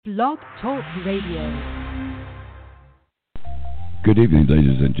Blog Talk Radio. Good evening,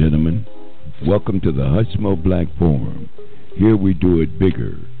 ladies and gentlemen. Welcome to the Hushmo Black Forum. Here we do it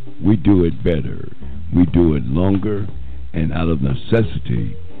bigger, we do it better, we do it longer, and out of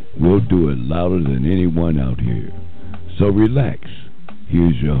necessity, we'll do it louder than anyone out here. So relax.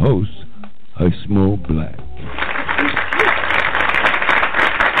 Here's your host, Hushmo Black.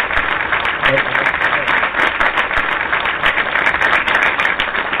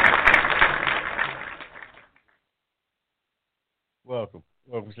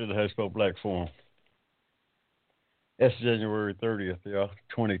 Welcome to the Hushmo Black Forum. It's January 30th,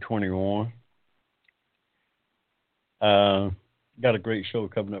 2021. Got a great show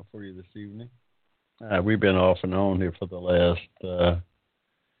coming up for you this evening. We've been off and on here for the last,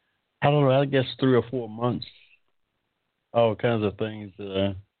 I guess 3 or 4 months. All kinds of things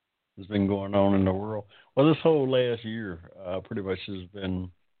has been going on in the world. Well, this whole last year pretty much has been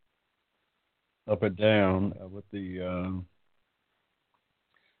up and down with the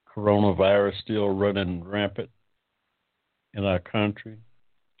coronavirus still running rampant in our country,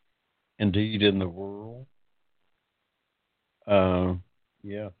 indeed in the world. It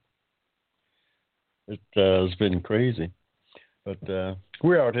has been crazy. But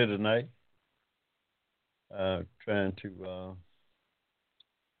we're out here tonight trying to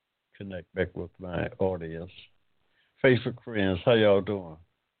connect back with my audience. Facebook friends, how y'all doing?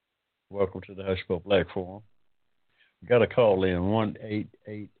 Welcome to the Hushmo Black Forum. We got a call in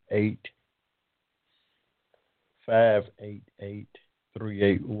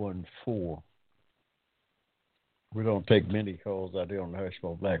 1-888-588-3814. We don't take many calls out there on the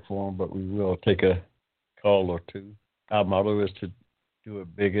Hushmo Black Forum, but we will take a call or two. Our motto is to do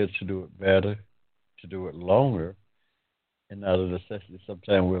it bigger, to do it better, to do it longer, and out of necessity,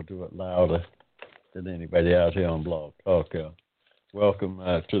 sometimes we'll do it louder than anybody out here on Blog Talk. Welcome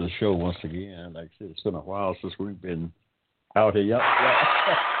to the show once again. Like I said, it's been a while since we've been out here. Y'all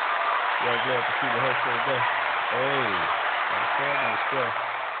glad to see the Hushmo Black.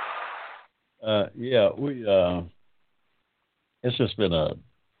 Hey, it's just been a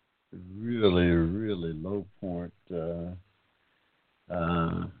really, really low point in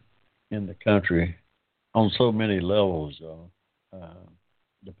the country on so many levels, y'all.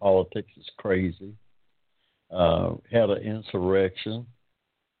 The politics is crazy. Had an insurrection,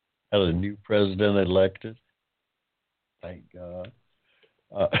 had a new president elected. Thank God.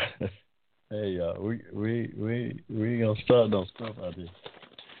 We gonna start no stuff out here.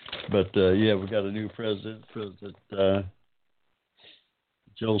 But we got a new president, President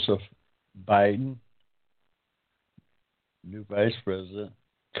Joseph Biden, new vice president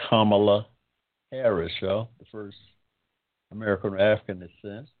Kamala Harris, y'all, the first American or African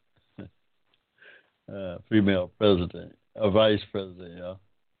descent. Female president, vice president. Yeah,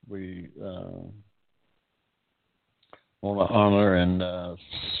 we want to honor and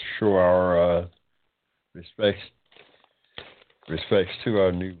show our respects to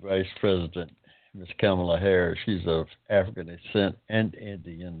our new vice president, Miss Kamala Harris. She's of African descent and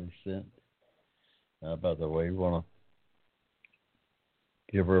Indian descent. By the way, we want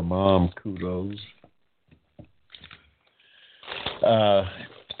to give her mom kudos.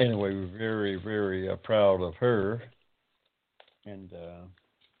 Anyway, we're very, very proud of her. And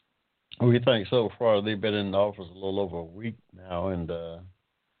we think so far they've been in office a little over a week now. And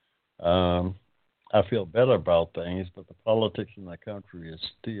I feel better about things, but the politics in the country is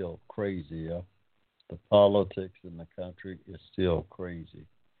still crazy. The politics in the country is still crazy.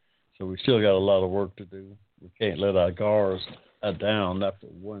 So we still got a lot of work to do. We can't let our guards down, not for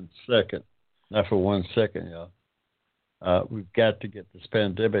 1 second. Not for 1 second, y'all. We've got to get this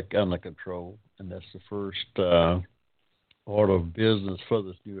pandemic under control, and that's the first order of business for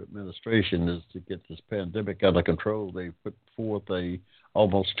this new administration is to get this pandemic under control. They put forth a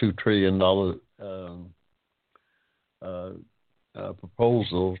almost $2 trillion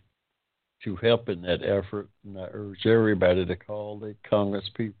proposal to help in that effort, and I urge everybody to call the Congress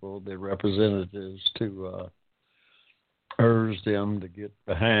people, the representatives, to urge them to get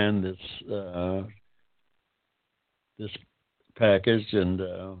behind this package and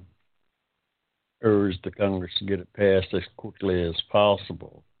urge the Congress to get it passed as quickly as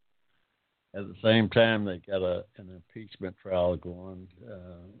possible. At the same time, they got an impeachment trial going,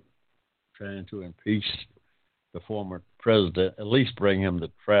 trying to impeach the former president, at least bring him to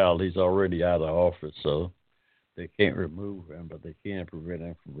trial. He's already out of office, so they can't remove him, but they can prevent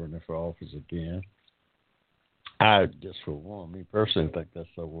him from running for office again. I, just for one, me personally, think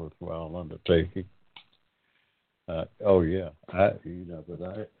that's a worthwhile undertaking. But like I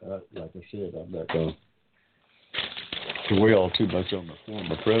said, I'm not going to dwell too much on the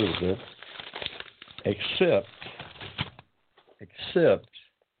former president, except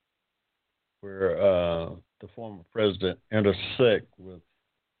where the former president intersect with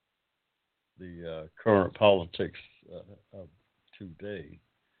the current politics of today.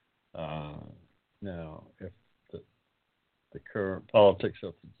 Now, if the current politics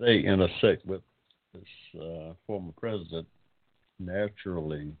of today intersect with this former president,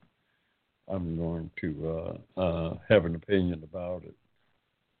 naturally, I'm going to have an opinion about it.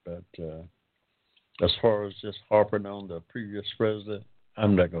 But as far as just harping on the previous president,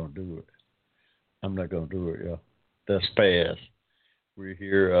 I'm not going to do it. Yeah. That's past. We're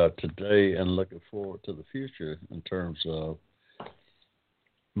here today and looking forward to the future in terms of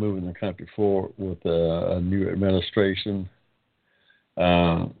moving the country forward with a new administration.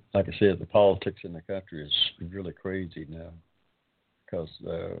 Like I said, the politics in the country is really crazy now because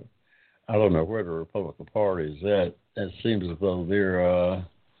I don't know where the Republican Party is at. It seems as though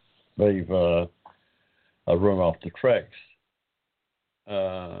they've run off the tracks.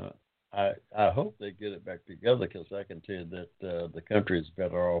 I hope they get it back together because I can tell you that the country is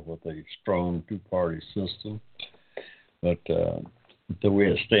better off with a strong two-party system. But the way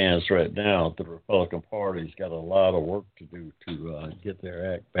it stands right now, the Republican Party's got a lot of work to do to get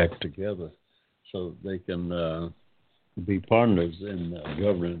their act back together so they can be partners in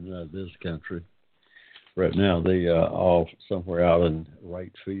governing this country. Right now, they are all somewhere out in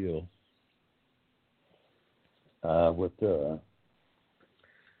right field with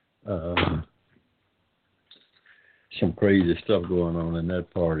some crazy stuff going on in that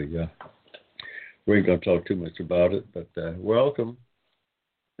party. We ain't going to talk too much about it, but welcome.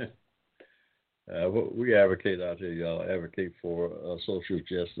 What we advocate out here, y'all, advocate for social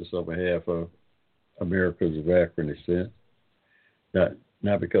justice on behalf of Americans of African descent.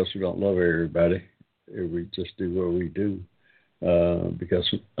 Not because we don't love everybody. We just do what we do. Because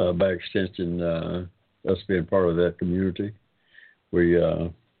by extension, us being part of that community, we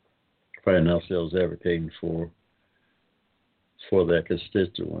find ourselves advocating for that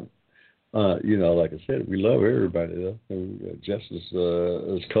constituent. Like I said, we love everybody, though. Justice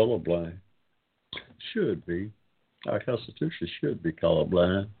is colorblind. Should be. Our Constitution should be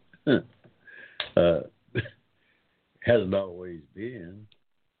colorblind. Hasn't always been,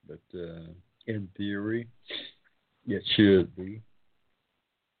 but in theory, it should be.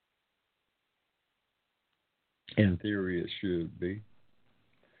 In theory, it should be.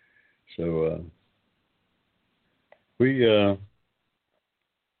 So we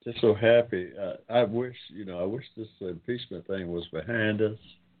just so happy. I wish this impeachment thing was behind us.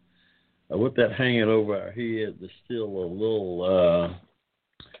 With that hanging over our head, there's still a little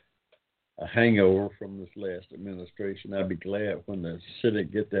a hangover from this last administration. I'd be glad when the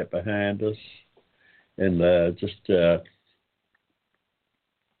Senate get that behind us and just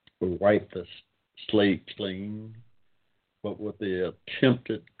wipe the slate clean. But with the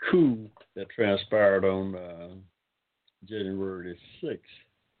attempted coup that transpired on January 6th,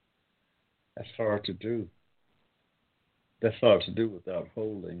 that's hard to do. That's hard to do without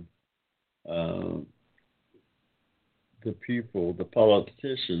holding the people, the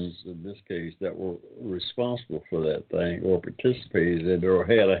politicians in this case, that were responsible for that thing or participated in it or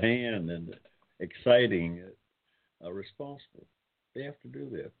had a hand in exciting it, responsible. They have to do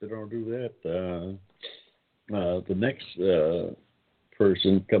that. If they don't do that, the next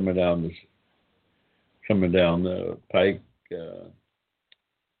person coming down the pike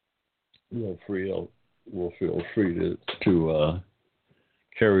will feel free to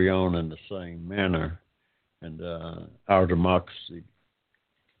carry on in the same manner, and our democracy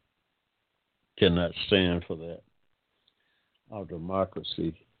cannot stand for that. Our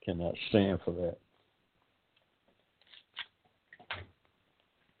democracy cannot stand for that.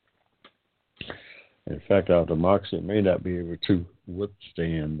 In fact, our democracy may not be able to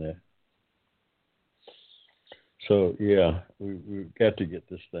withstand that. So, yeah, we've got to get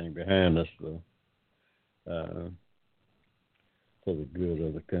this thing behind us, though, for the good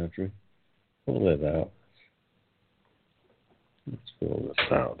of the country. Pull that out. Let's pull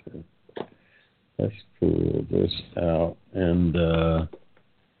this out here. Let's pull this out. And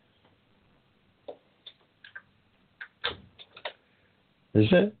is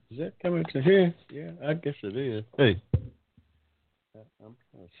that coming to here? Yeah, I guess it is. Hey, I'm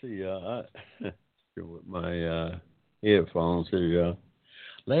trying to see. I with my headphones here.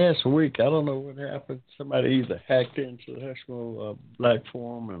 Last week, I don't know what happened. Somebody either hacked into the Hushmo Black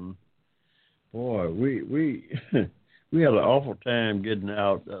Forum, and boy, we we had an awful time getting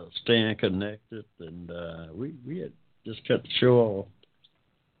out, staying connected, and we had just cut the show off.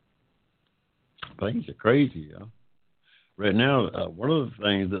 Things are crazy, y'all. right now, one of the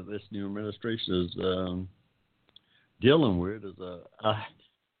things that this new administration is dealing with is a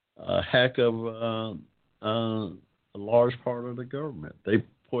hack of a large part of the government. They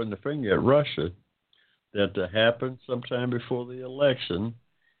pointing the finger at Russia that happened sometime before the election,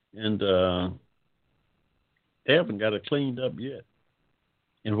 and they haven't got it cleaned up yet.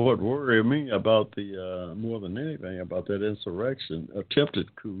 And what worried me about the more than anything about that insurrection,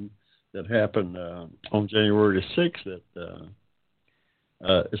 attempted coup that happened on January the 6th, that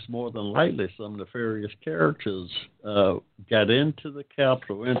it's more than likely some nefarious characters got into the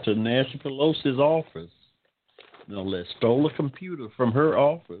Capitol, into Nancy Pelosi's office. No less, stole a computer from her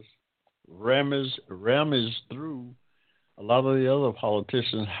office, rummaged through a lot of the other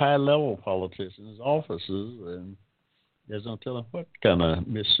politicians, high-level politicians' offices, and there's no telling what kind of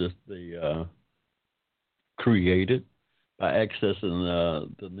mischief they created by accessing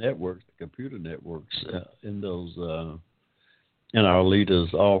the networks, the computer networks in those in our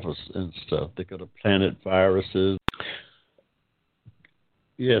leaders' office and stuff. They could have planted viruses.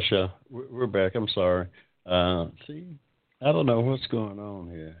 Yes, we're back. I'm sorry. See, I don't know what's going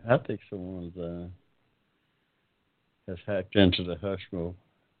on here. I think someone's has hacked into the Hushmo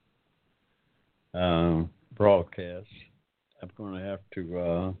broadcast. I'm going to have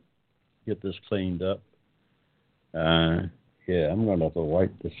to get this cleaned up. Yeah, I'm going to have to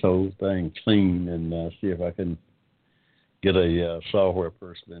wipe this whole thing clean and see if I can get a software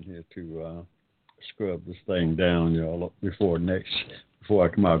person in here to scrub this thing down, before I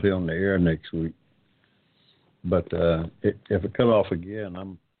come out here on the air next week. But if it cut off again,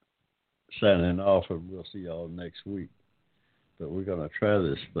 I'm signing off, and we'll see y'all next week. But we're going to try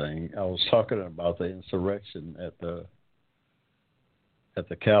this thing. I was talking about the insurrection at the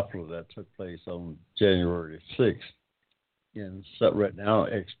Capitol that took place on January 6th. And so right now,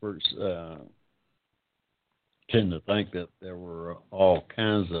 experts tend to think that there were all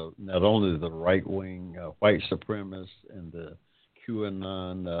kinds of, not only the right-wing white supremacists and the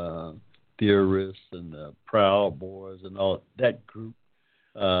QAnon theorists and the Proud Boys and all that group,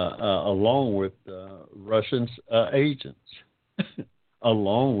 along with Russian agents,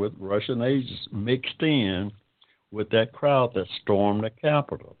 mixed in with that crowd that stormed the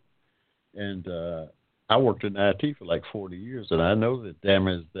Capitol. And I worked in IT for like 40 years, and I know the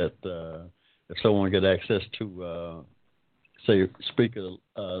damage that if someone get access to, say, Speaker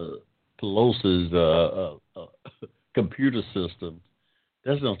Pelosi's computer system,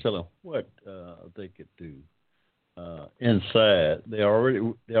 there's no telling what they could do inside. They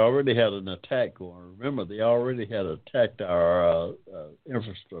already had an attack going. Remember, they already had attacked our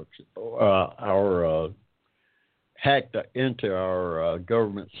infrastructure, hacked into our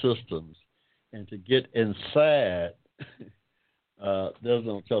government systems, and to get inside, there's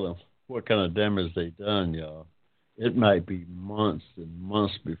no telling what kind of damage they done, y'all. It might be months and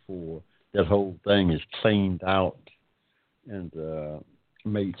months before that whole thing is cleaned out and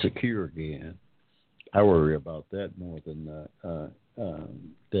made secure again. I worry about that more than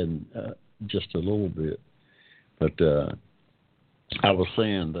just a little bit. But I was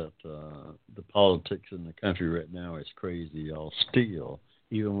saying that the politics in the country right now is crazy, y'all. Still,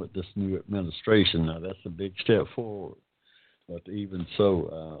 even with this new administration, now that's a big step forward. But even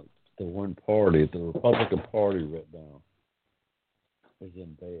so, the one party, the Republican Party right now, is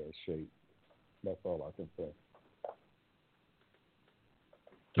in bad shape. That's all I can say.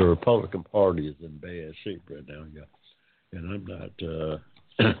 The Republican Party is in bad shape right now, yeah. And I'm not.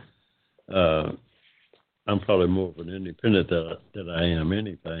 I'm probably more of an independent than I am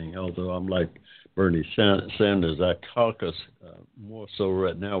anything. Although I'm like Bernie Sanders, I caucus more so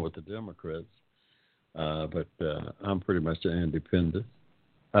right now with the Democrats. But I'm pretty much an independent.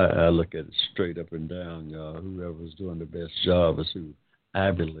 I look at it straight up and down. Whoever's doing the best job is who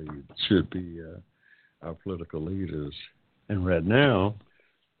I believe should be our political leaders. And right now,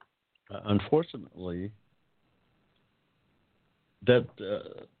 unfortunately, that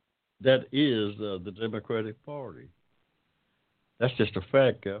is the Democratic Party. That's just a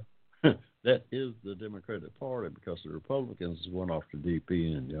fact, That is the Democratic Party because the Republicans went off the deep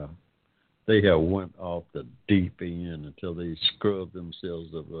end, y'all. They have went off the deep end until they scrubbed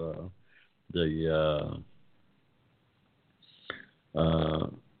themselves of the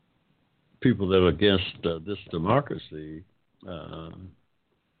people that are against this democracy. I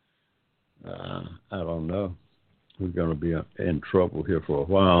don't know. We're going to be in trouble here for a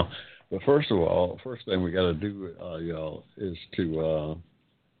while. But first of all, first thing we got to do, y'all, is to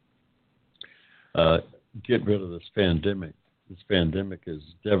get rid of this pandemic. This pandemic is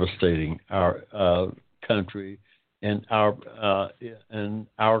devastating our country and our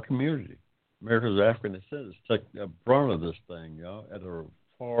community. America's African descendants took the brunt of this thing, y'all, at a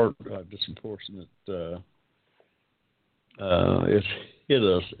far disproportionate. It's hit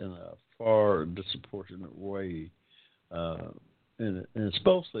us in a far disproportionate way, and it's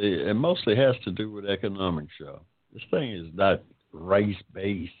mostly has to do with economics, y'all. This thing is not race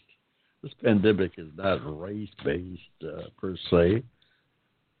based. This pandemic is not race based per se.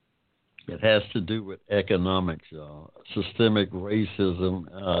 It has to do with economics, y'all. Systemic racism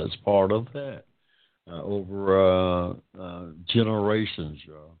is part of that over generations,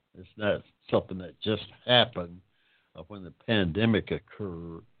 y'all. It's not something that just happened when the pandemic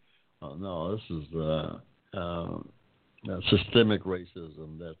occurred. No, this is systemic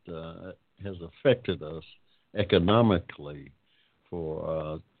racism that has affected us economically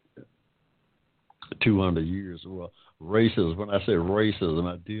for 200 years. Well, racism, when I say racism,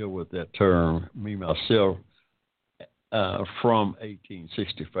 I deal with that term, me, myself, from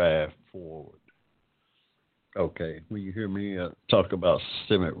 1865 forward. Okay, when you hear me talk about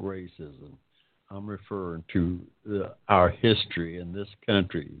systemic racism, I'm referring to our history in this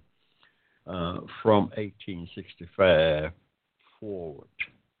country from 1865 forward,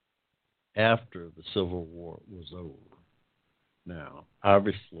 after the Civil War was over. Now,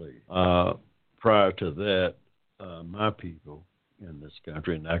 obviously, prior to that, my people in this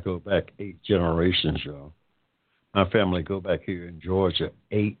country, and I go back 8 generations, y'all. My family go back here in Georgia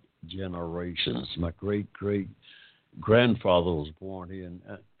 8 generations. My great-great-grandfather was born here in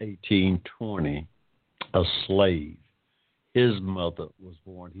 1820, a slave. His mother was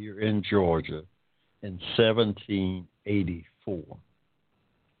born here in Georgia in 1784.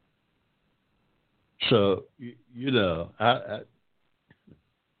 So,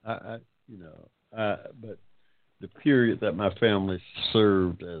 but the period that my family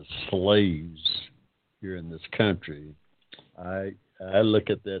served as slaves here in this country, I look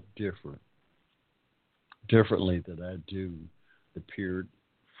at that differently than I do the period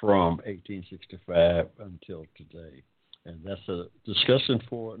from 1865 until today. And that's a discussion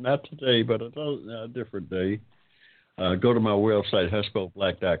for not today, but a different day. Go to my website,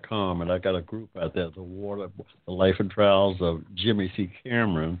 HushmoBlack.com, and I got a group out there, the Life and Trials of Jimmy C.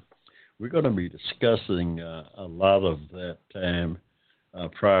 Cameron. We're going to be discussing a lot of that time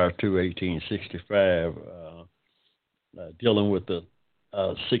prior to 1865, dealing with the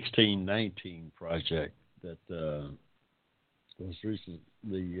 1619 project that was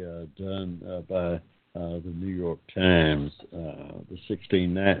recently done by the New York Times, the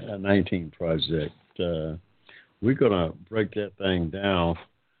 1619 project. We're going to break that thing down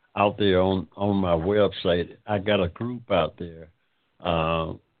out there on my website. I got a group out there.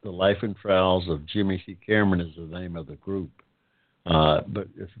 The Life and Trials of Jimmy C. Cameron is the name of the group. But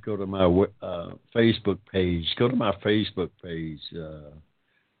if you go to my Facebook page,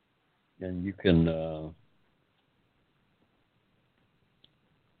 and you can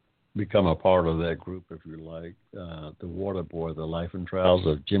become a part of that group if you like. The Water Boy, The Life and Trials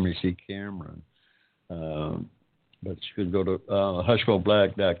of Jimmy C. Cameron. But you can go to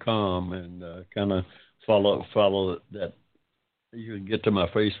HushmoBlack.com and kind of follow that. You can get to my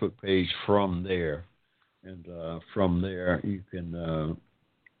Facebook page from there. And from there, you can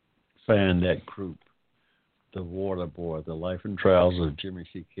find that group, The Water Boy, The Life and Trials of Jimmy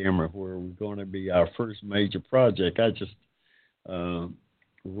C. Cameron, where we're going to be our first major project. I just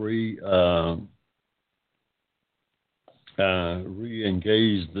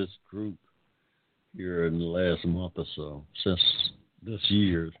re-engaged this group here in the last month or so, since this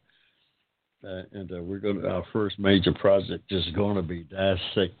year. And we're going to, our first major project is going to be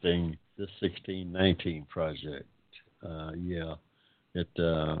dissecting this 1619 project.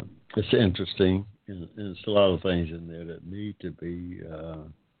 It's interesting, and there's a lot of things in there that need to be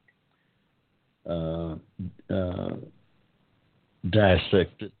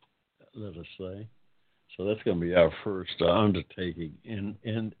dissected, let us say. So that's going to be our first undertaking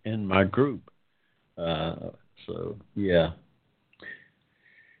in my group. Hey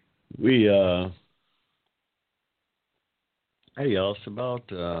y'all, it's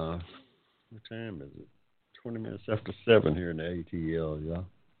about what time is it? 20 minutes after 7 here in the ATL, y'all.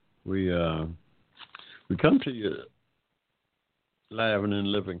 We come to you live and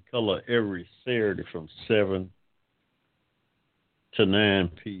in living color every Saturday from 7 to 9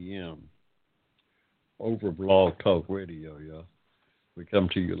 p.m. over Blog Talk Radio, y'all. We come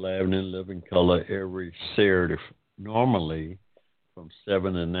to you live and in living color every Saturday, normally from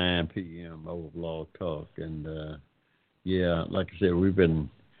 7 to 9 p.m. over Blog Talk. And, like I said, we've been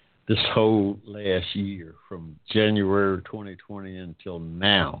this whole last year, from January 2020 until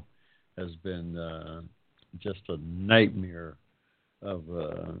now, has been just a nightmare of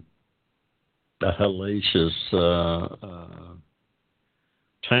a hellacious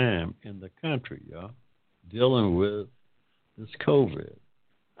time in the country, y'all, dealing with this COVID.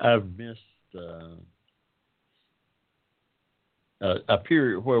 I've missed a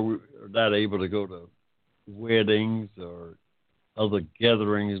period where we are not able to go to weddings or other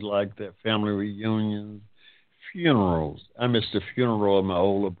gatherings like that, family reunions, funerals. I missed a funeral of my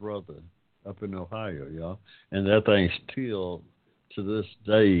older brother up in Ohio, y'all, and that thing still to this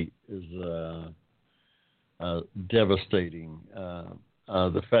day is devastating.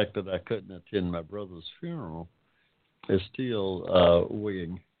 The fact that I couldn't attend my brother's funeral is still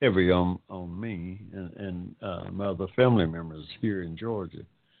weighing heavy on me and my other family members here in Georgia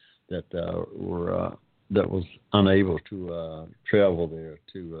that that was unable to travel there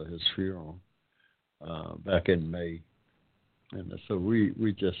to his funeral back in May. And so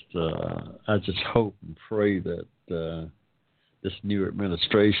we just I just hope and pray that this new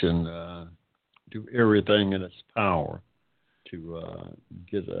administration do everything in its power to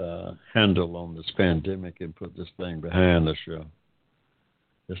get a handle on this pandemic and put this thing behind us.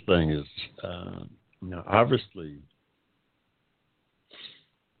 This thing is now obviously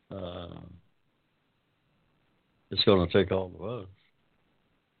it's going to take all of us.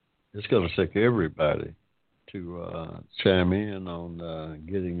 It's going to take everybody to chime in on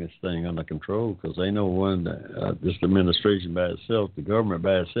getting this thing under control, because they know this administration by itself, the government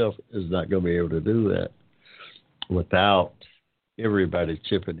by itself, is not going to be able to do that without everybody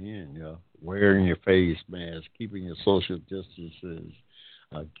chipping in, wearing your face mask, keeping your social distances,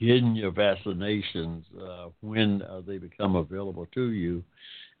 getting your vaccinations when they become available to you.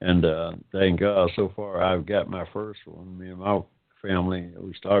 And thank God, so far I've got my first one. Me and my family,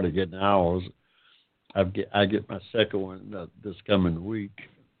 we started getting ours. I get my second one this coming week,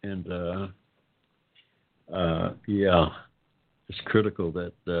 and it's critical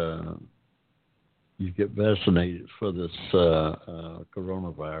that you get vaccinated for this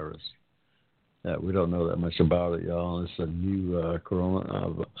coronavirus. We don't know that much about it, y'all. It's a new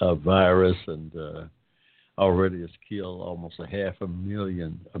coronavirus, and already it's killed almost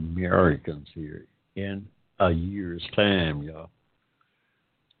 500,000 Americans here in a year's time, y'all.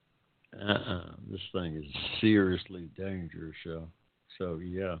 This thing is seriously dangerous, y'all. So,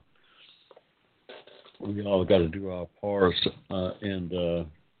 yeah, we all got to do our parts in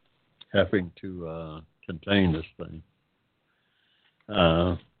having to contain this thing.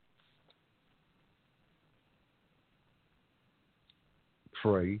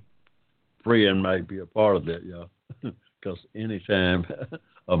 Praying might be a part of that, y'all, because anytime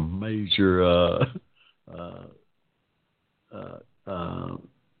a major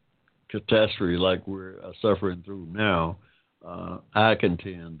catastrophe like we're suffering through now, I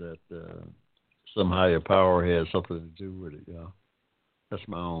contend that some higher power has something to do with it, y'all. That's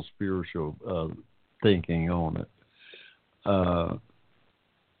my own spiritual thinking on it.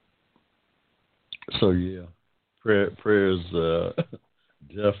 So, yeah, prayer is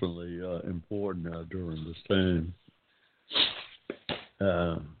definitely important during this time.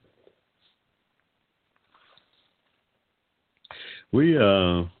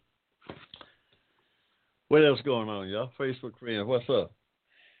 What else going on, y'all? Facebook friends, what's up?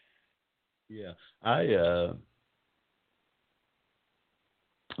 Yeah,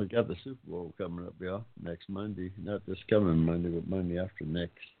 we got the Super Bowl coming up, y'all, next Monday. Not this coming Monday, but Monday after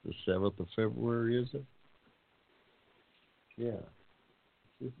next, the 7th of February, is it? Yeah.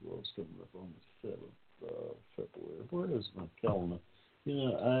 Super Bowl's coming up on the 7th of February. Where is my calendar?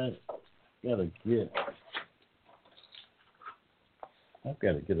 I've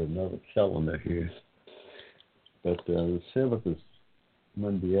got to get another calendar here. But the 7th is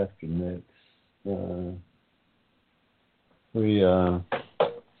Monday after next.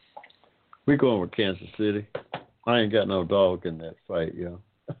 We going with Kansas City. I ain't got no dog in that fight, yo.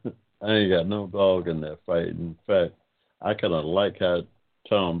 I ain't got no dog in that fight. In fact, I kind of like how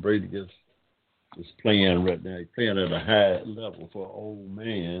Tom Brady is playing right now. He's playing at a high level for an old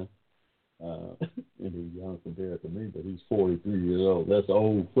man. And he's young compared to me, but he's 43 years old. That's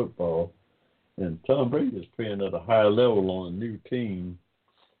old football. And Tom Brady is playing at a high level on a new team.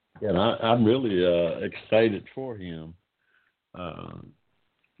 And I'm really excited for him.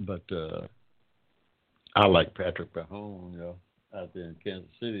 But I like Patrick Mahomes, out there in Kansas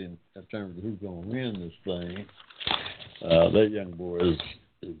City in terms of who's going to win this thing. That young boy is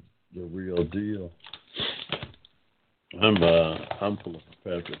the real deal. I'm pulling for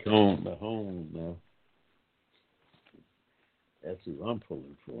Patrick Mahomes now. That's who I'm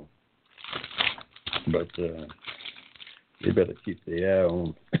pulling for. But they better keep their eye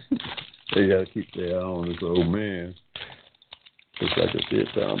on. They got to keep their eye on this old man. Just like I said,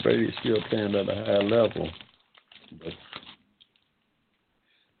 Tom Brady's still playing at a high level. But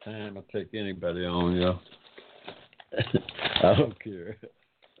time will take anybody on, you. I don't care.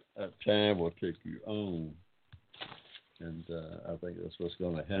 Time will take you on. And I think that's what's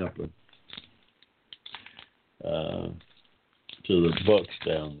going to happen to the Bucks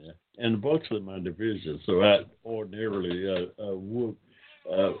down there. And the Bucks are in my division, so I ordinarily would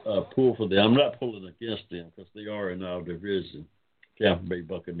pull for them. I'm not pulling against them because they are in our division, Tampa Bay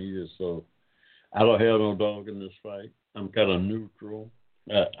Buccaneers. So I don't have no dog in this fight. I'm kind of neutral.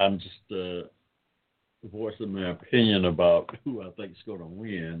 I'm just voicing my opinion about who I think is going to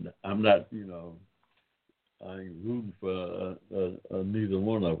win. I'm not, I ain't rooting for neither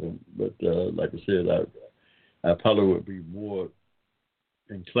one of them. But like I said, I probably would be more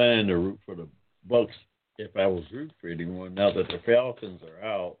inclined to root for the Bucks if I was rooting for anyone. Now that the Falcons are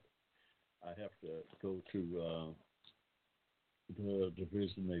out, I have to go to the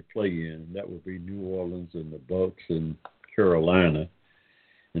division they play in. That would be New Orleans and the Bucks and Carolina,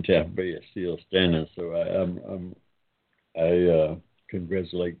 and Tampa Bay is still standing. So I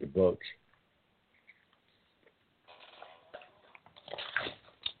congratulate the Bucks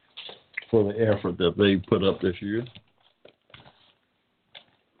for the effort that they put up this year.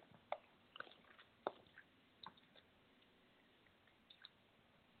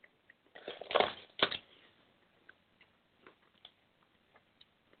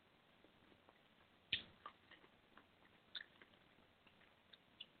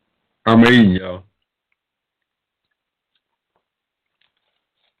 I'm eating, y'all.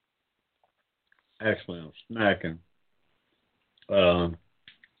 Actually, I'm snacking. I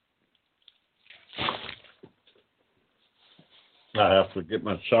have to get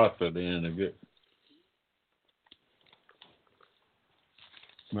my chocolate in to get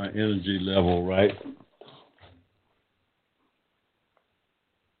my energy level right.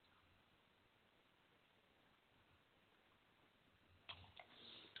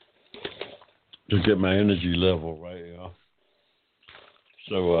 To get my energy level right, y'all.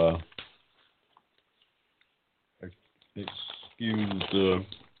 So, excuse the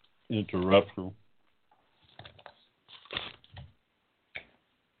interruption.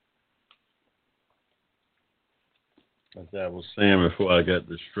 As I was saying before I got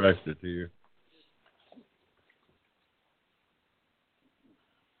distracted here.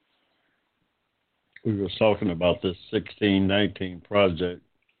 We were talking about this 1619 project.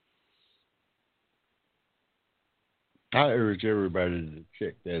 I urge everybody to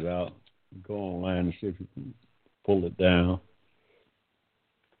check that out. Go online and see if you can pull it down.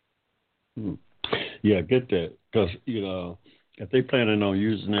 Yeah, get that. Because, if they're planning on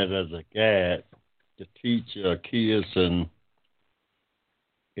using that as a guide to teach kids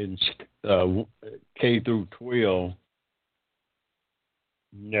in K through 12,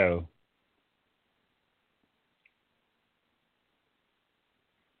 no.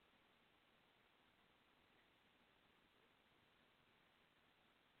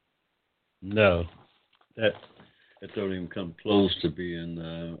 No. That don't even come close to being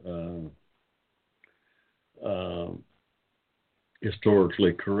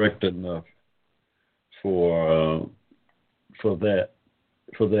historically correct enough for that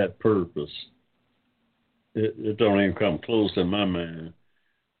purpose. It don't even come close in my mind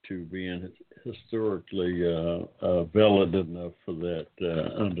to being historically valid enough for that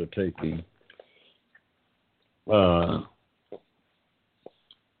undertaking.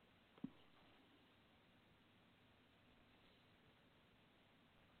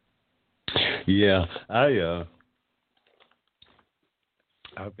 Yeah, I've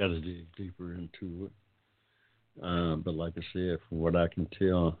got to dig deeper into it. But like I said, from what I can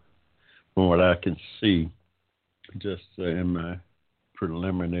tell, from what I can see, just in my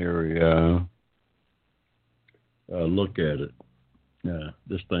preliminary look at it,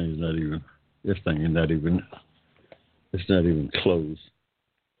 this thing is not even. This thing is not even. It's not even close.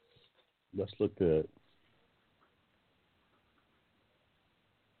 Let's look at.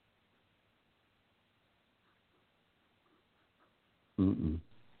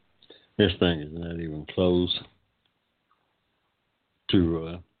 This thing is not even close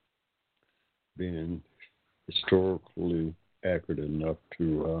to being historically accurate enough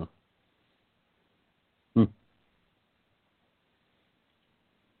to.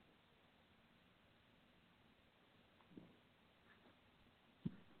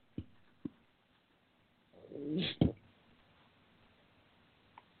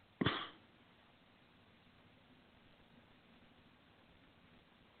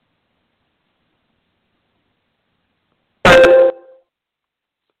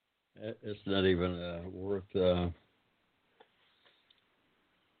 It's not even worth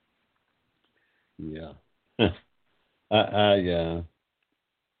Yeah. I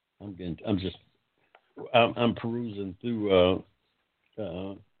I'm perusing through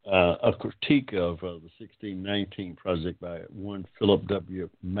a critique of the 1619 project by one Philip W.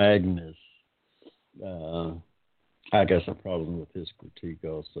 Magnus. I guess a problem with his critique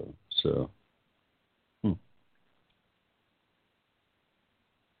also. So, hmm.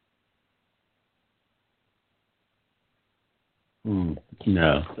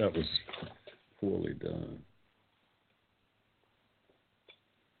 No, that was poorly done.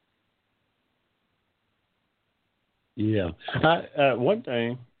 Yeah. One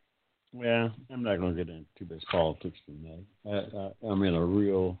thing, well, I'm not going to get into too much politics tonight. I'm in a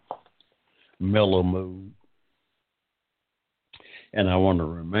real mellow mood, and I want to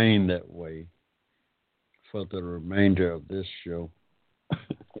remain that way for the remainder of this show,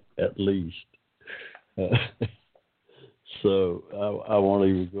 at least. Uh, so I won't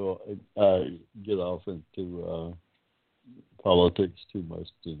even get off into politics too much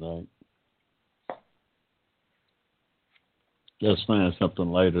tonight. Let's find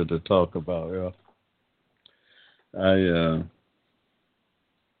something later to talk about. I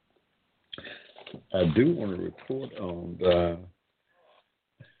do want to report on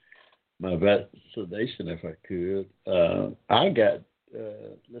my vaccination if I could. I got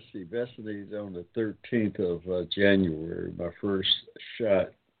let's see, vaccinated on the 13th of January. My first shot.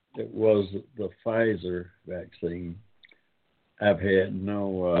 It was the Pfizer vaccine. I've had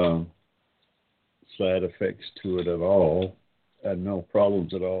no side effects to it at all. I had no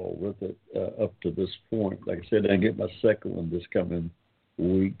problems at all with it up to this point. Like I said, I get my second one this coming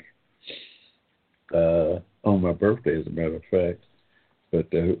week on my birthday, as a matter of fact. But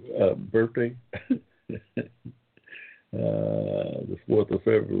birthday, the 4th of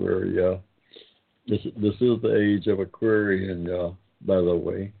February, y'all. This is the age of Aquarian, y'all. By the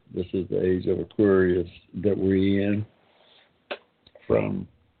way, this is the age of Aquarius that we're in. From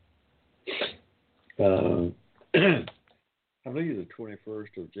I believe the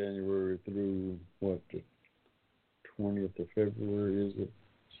 21st of January through the 20th of February, is it?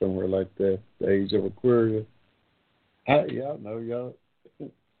 Somewhere like that. The age of Aquarius. Y'all know y'all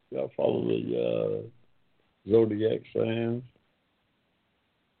follow the zodiac signs.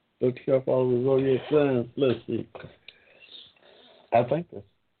 Don't y'all follow the zodiac signs? Let's see. I think that's.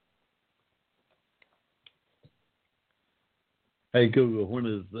 Hey Google, when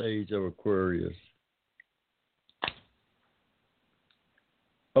is the age of Aquarius?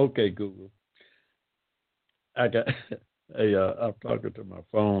 Okay, Google. I got. Hey, I'm talking to my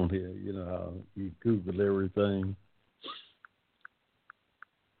phone here. You know how you Google everything.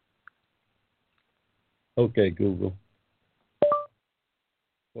 Okay, Google.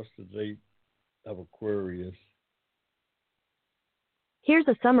 What's the date of Aquarius? Here's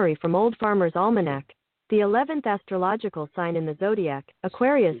a summary from Old Farmer's Almanac. The 11th astrological sign in the zodiac,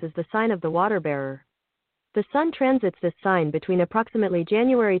 Aquarius, is the sign of the water bearer. The sun transits this sign between approximately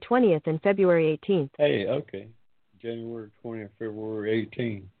January 20th and February 18th. Hey, okay. January 20th, February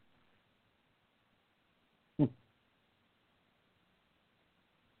 18th.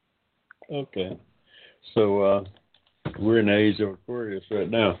 Okay. So we're in the age of Aquarius right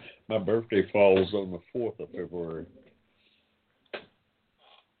now. My birthday falls on the 4th of February.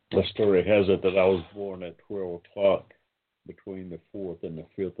 The story has it that I was born at 12 o'clock between the 4th and the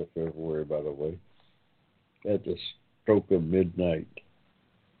 5th of February, by the way. At the stroke of midnight.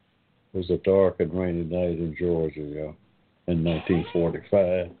 It was a dark and rainy night in Georgia, in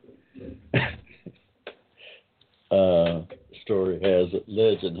 1945. Story has it,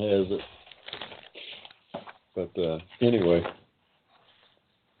 legend has it. But anyway,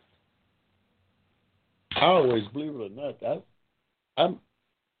 I always, believe it or not,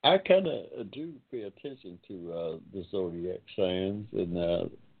 I kind of do pay attention to the zodiac signs and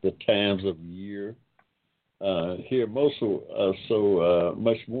the times of year. Here, much more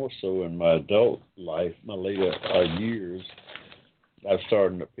so in my adult life, my later years, I'm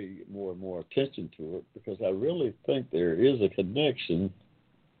starting to pay more and more attention to it because I really think there is a connection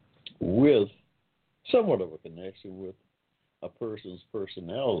somewhat of a connection with a person's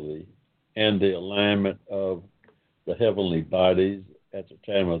personality and the alignment of the heavenly bodies at the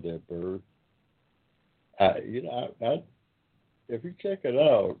time of their birth. If you check it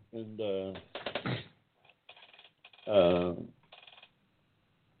out, and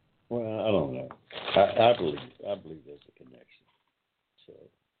well, I don't know. I believe there's a connection. So,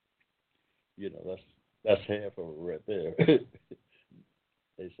 that's half of it right there.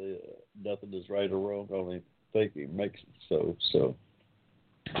 They say nothing is right or wrong, only thinking makes it so. So,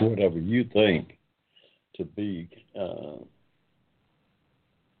 whatever you think to be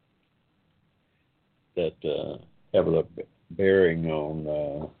that have a bearing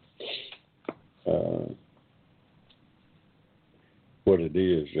on what it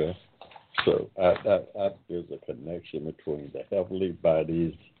is. So there's a connection between the heavenly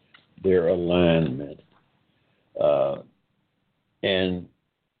bodies, their alignment, and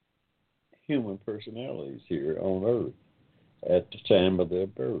human personalities here on Earth at the time of their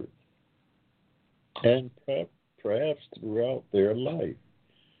birth, and perhaps throughout their life.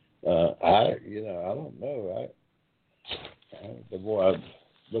 I don't know. The more I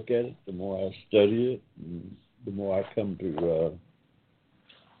look at it, the more I study it, and the more I come to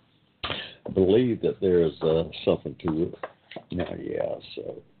believe that there's something to it. Now, yeah.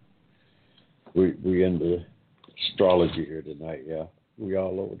 So we into astrology here tonight. Yeah, we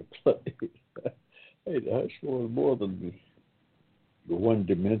all over the place. Hey, the Hushmo is more than the one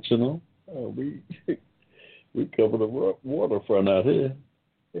dimensional. We cover the waterfront out here.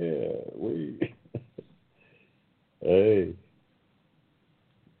 Yeah, we. Hey,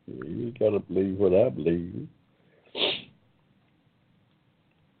 you gotta believe what I believe.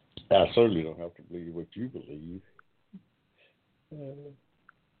 I certainly don't have to believe what you believe.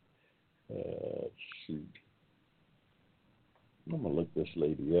 Shoot, I'm gonna look this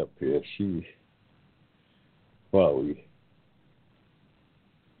lady up here. Wow, we.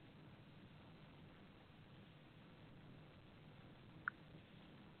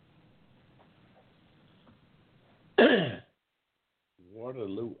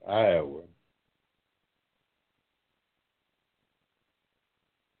 Waterloo, Iowa.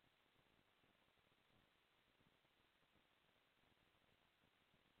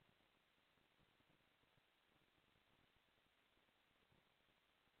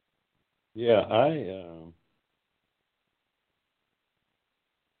 Yeah, hey,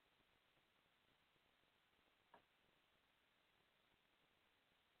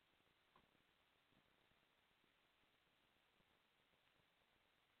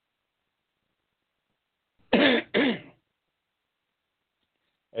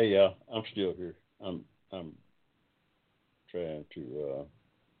 I'm still here. I'm trying to.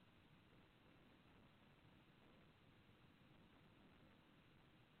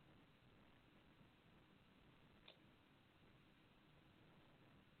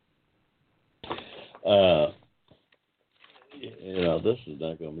 This is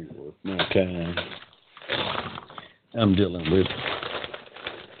not going to be worth my time. I'm dealing with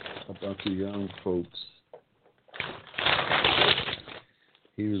a bunch of young folks.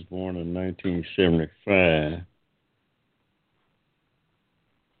 He was born in 1975.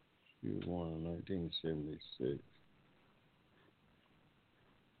 She was born in 1976.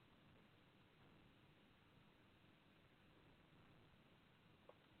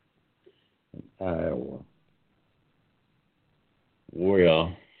 In Iowa.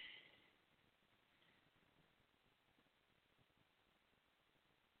 Well,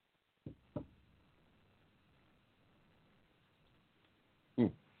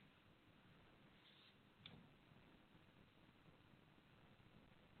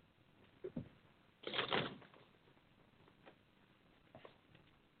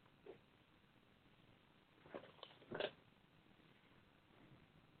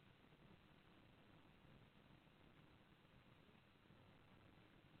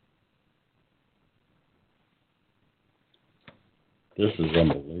 this is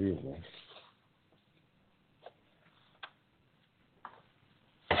unbelievable.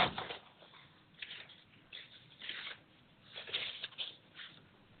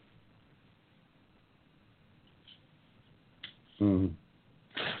 Mm.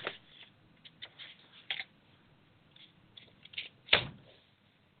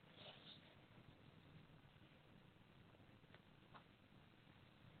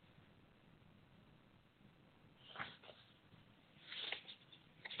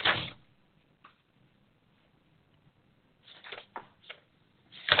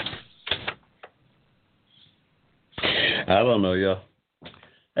 I don't know, y'all.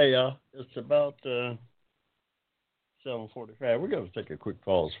 Hey, y'all, it's about 7:45. We're going to take a quick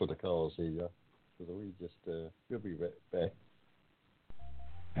pause for the calls here, y'all. So we just, we'll be right back.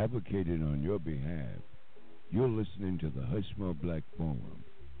 Advocated on your behalf, you're listening to the Hushmo Black Forum.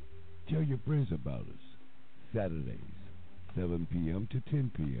 Tell your friends about us. Saturdays, 7 p.m. to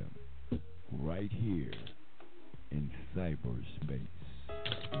 10 p.m. Right here in cyberspace.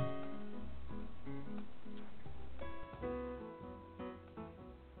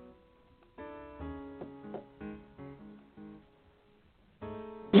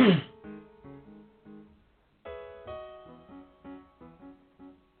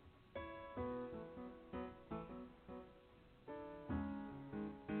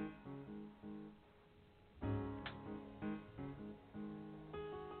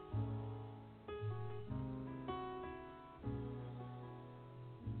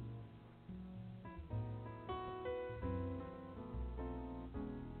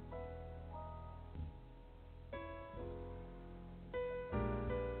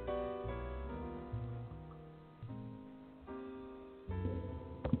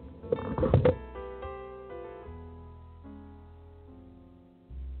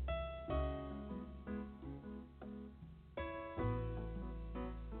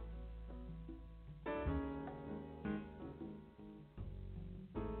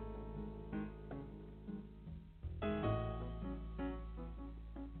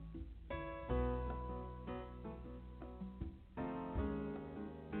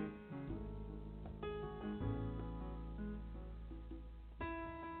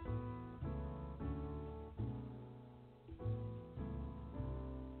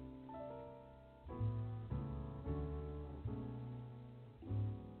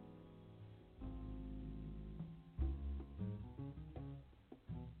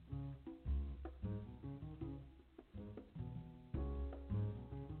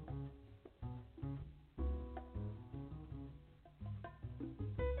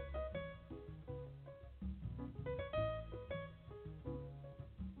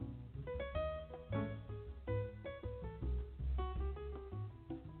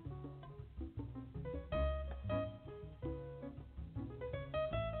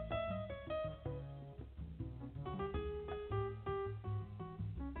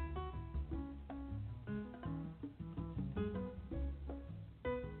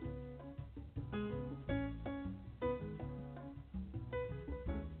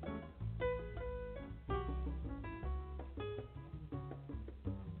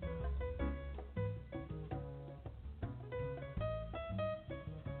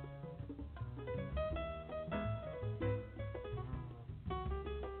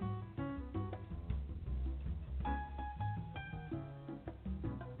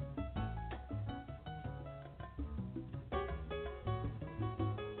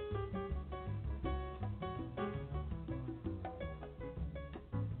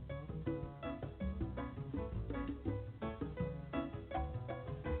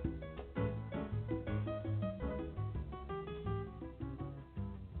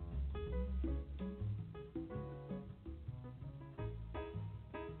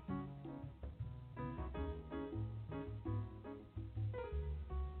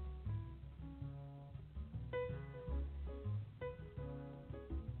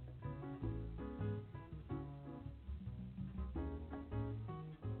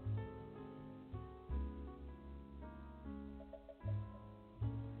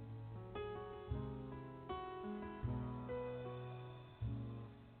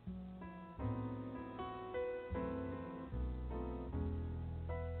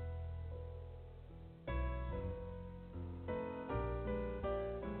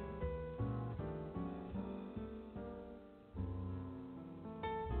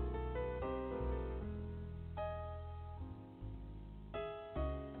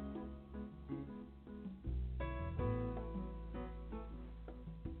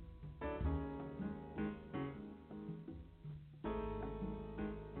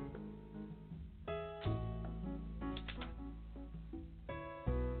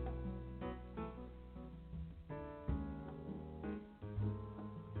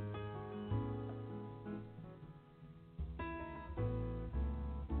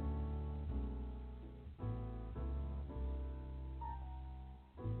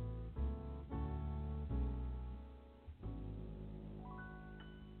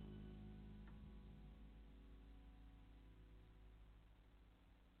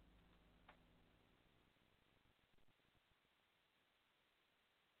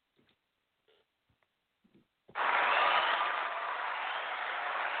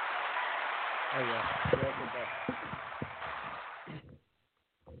 Oh, yeah. Welcome back.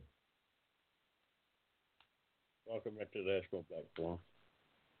 Welcome back to the Hushmo platform.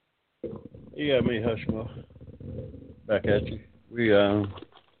 You got me, Hushmo. Back at you. We going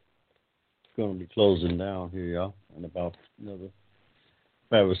to be closing down here, y'all, in about another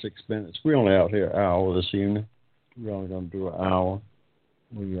 5 or 6 minutes. We're only out here an hour this evening. We're only going to do an hour.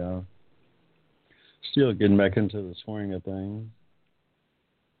 We still getting back into the swing of things.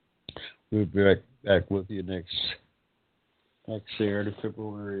 We'll be back with you next Saturday,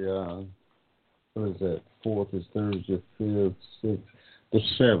 February, what is that? 4th is Thursday, 5th, 6th, the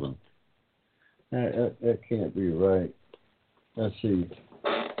 7th. That can't be right. Let's see.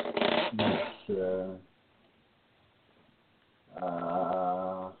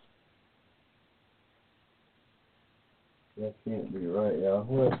 That can't be right, y'all.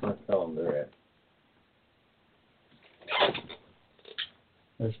 Where's my calendar at?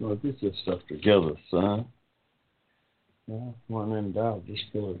 Let's get this stuff together, son. Yeah, one in doubt, just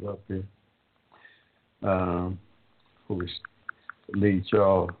fill it up here. Before we lead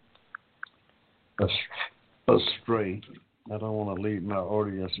y'all astray. I don't want to lead my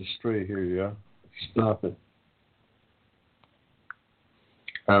audience astray here, y'all. Stop it.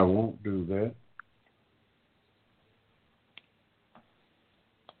 I won't do that.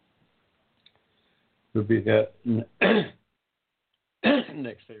 We'll be at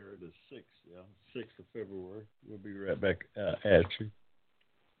next Saturday the 6th, yeah, 6th of February. We'll be right back at you.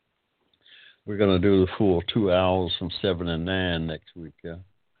 We're going to do the full 2 hours from 7 to 9 next week, yeah.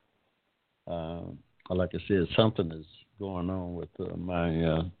 Like I said, something is going on with with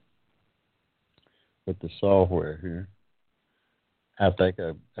the software here. I think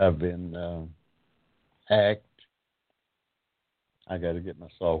I've been hacked. I got to get my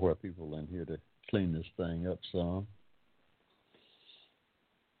software people in here to clean this thing up some.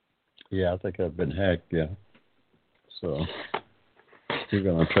 Yeah, I think I've been hacked, yeah. So we're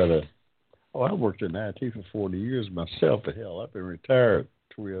going to try to... Oh, I worked in IT for 40 years myself. The hell, I've been retired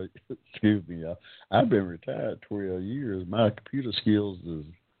 12... Excuse me, y'all. I've been retired 12 years. My computer skills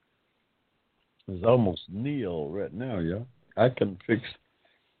is almost nil right now, y'all. I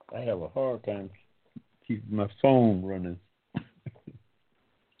have a hard time keeping my phone running.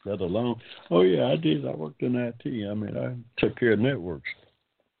 Let alone... Oh, yeah, I did. I worked in IT. I mean, I took care of networks.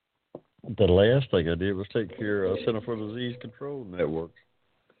 The last thing I did was take care of Center for Disease Control networks.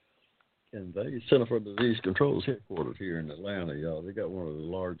 And the Center for Disease Control is headquartered here in Atlanta, y'all. They got one of the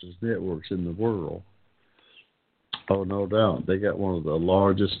largest networks in the world. Oh, no doubt. They got one of the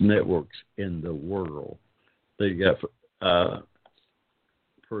largest networks in the world. They got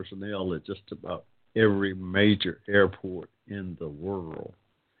personnel at just about every major airport in the world,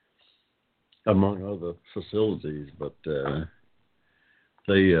 among other facilities. But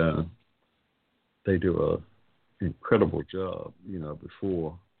they do an incredible job, you know,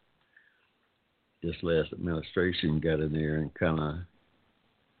 before this last administration got in there and kind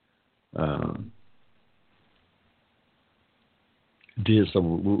of did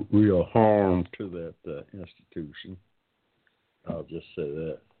some real harm to that institution. I'll just say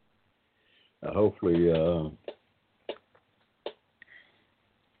that. Hopefully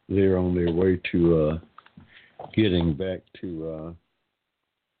they're on their way to getting back to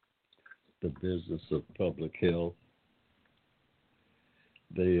the business of public health.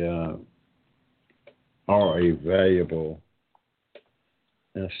 They are a valuable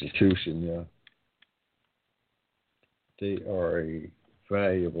institution, yeah. They are a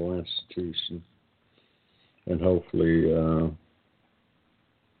valuable institution, and hopefully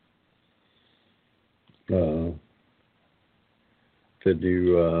the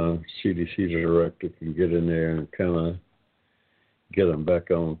new CDC director can get in there and kind of get them back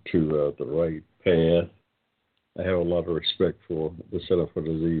onto the right path. I have a lot of respect for the Center for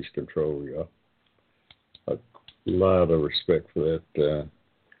Disease Control, y'all. A lot of respect for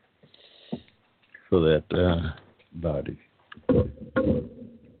that body.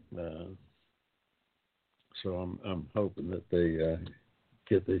 So I'm hoping that they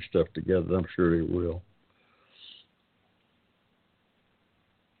get their stuff together. I'm sure they will.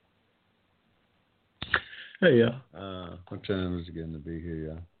 Hey, yeah. What time is it going to be here,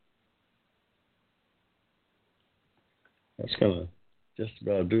 y'all? That's going to just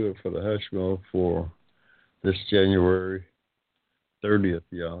about do it for the Hushmo for this January 30th,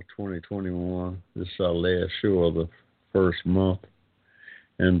 y'all, 2021. This is our last show of the first month.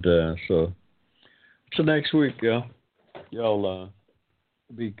 And so till next week, y'all. Y'all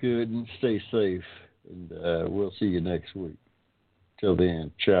be good and stay safe. And we'll see you next week. Till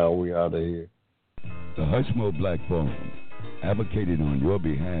then, ciao. We out of here. The Hushmo Black Forum. advocating on your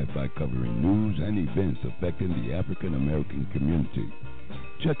behalf by covering news and events affecting the African American community.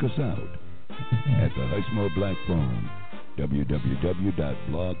 Check us out at the Hushmo Black Forum,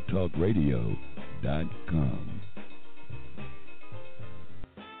 www.blogtalkradio.com.